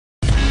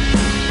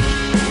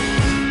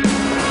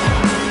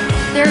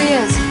he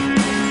is.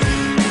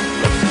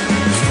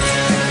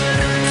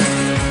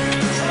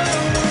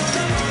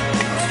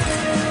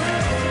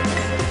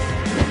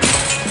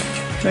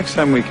 Next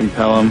time we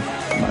compel him,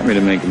 remind me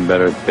to make him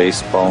better at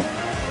baseball.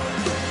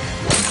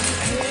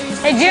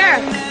 Hey,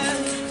 Jared.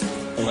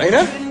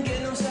 Elena?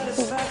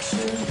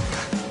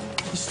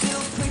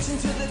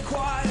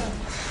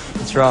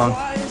 What's wrong?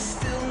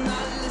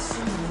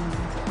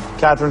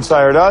 Catherine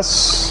sired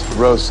us,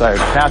 Rose sired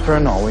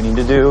Catherine. All we need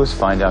to do is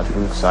find out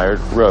who sired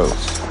Rose.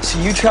 So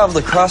you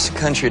traveled across the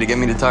country to get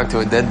me to talk to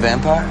a dead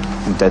vampire?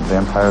 Dead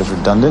vampire is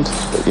redundant,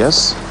 but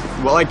yes.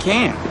 Well, I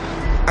can.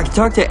 I could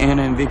talk to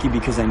Anna and Vicky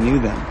because I knew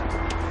them.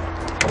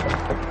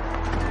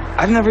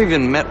 I've never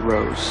even met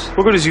Rose.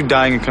 What good is you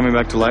dying and coming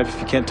back to life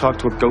if you can't talk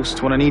to a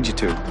ghost when I need you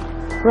to?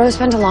 Rose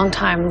spent a long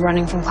time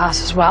running from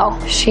Klaus as well.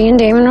 She and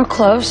Damon are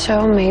close,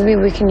 so maybe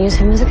we can use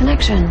him as a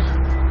connection.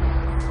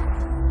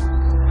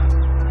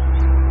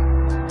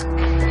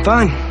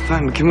 Fine.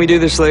 Can we do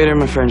this later?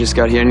 My friend just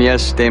got here, and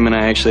yes, Damon,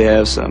 I actually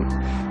have some.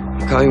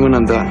 I'll call you when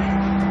I'm done.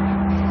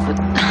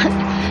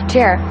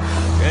 Jared.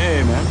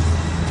 Hey, man.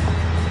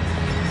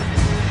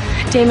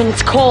 Damon,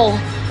 it's Cole.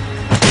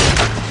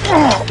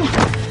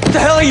 What the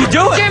hell are you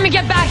doing? Jeremy,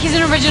 get back. He's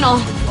an original.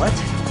 What?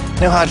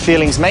 No hard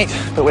feelings, mate,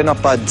 but we're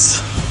not buds.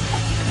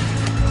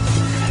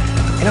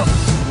 You know,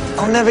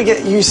 I'll never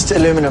get used to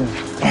aluminum.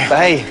 But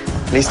hey,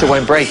 at least it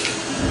won't break.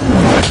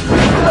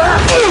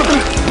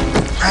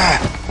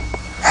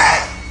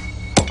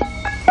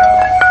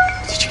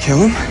 Did you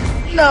kill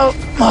him? No.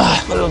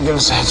 But it'll give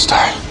us a head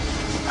start.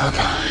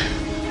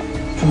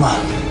 Okay. Come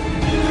on.